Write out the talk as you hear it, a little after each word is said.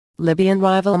Libyan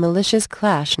rival militias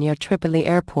clash near Tripoli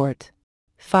airport.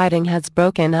 Fighting has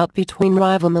broken out between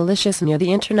rival militias near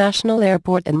the international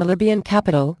airport in the Libyan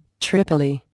capital,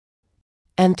 Tripoli.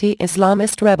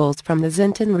 Anti-Islamist rebels from the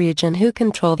Zintan region who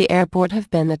control the airport have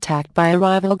been attacked by a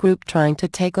rival group trying to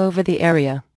take over the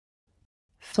area.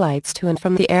 Flights to and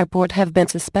from the airport have been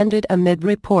suspended amid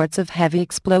reports of heavy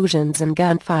explosions and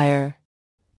gunfire.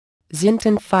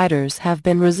 Zintan fighters have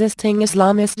been resisting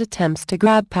Islamist attempts to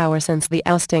grab power since the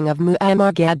ousting of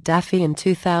Muammar Gaddafi in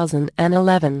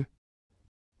 2011.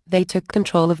 They took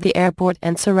control of the airport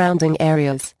and surrounding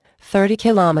areas, 30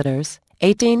 kilometers,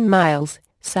 18 miles,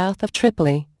 south of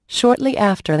Tripoli, shortly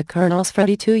after the colonel's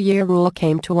 32-year rule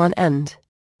came to an end.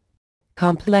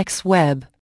 Complex web.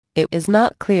 It is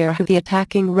not clear who the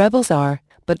attacking rebels are,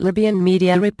 but Libyan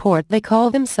media report they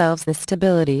call themselves the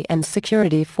Stability and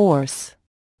Security Force.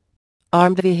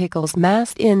 Armed vehicles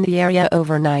massed in the area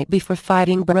overnight before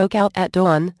fighting broke out at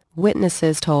dawn,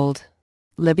 witnesses told.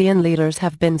 Libyan leaders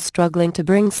have been struggling to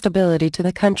bring stability to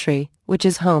the country, which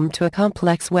is home to a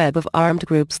complex web of armed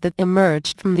groups that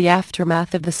emerged from the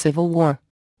aftermath of the civil war.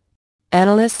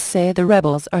 Analysts say the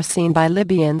rebels are seen by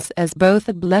Libyans as both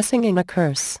a blessing and a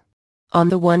curse. On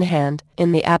the one hand,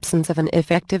 in the absence of an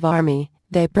effective army,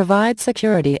 they provide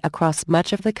security across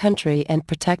much of the country and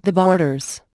protect the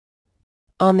borders.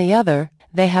 On the other,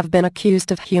 they have been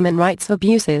accused of human rights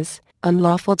abuses,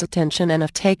 unlawful detention and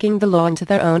of taking the law into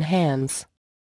their own hands.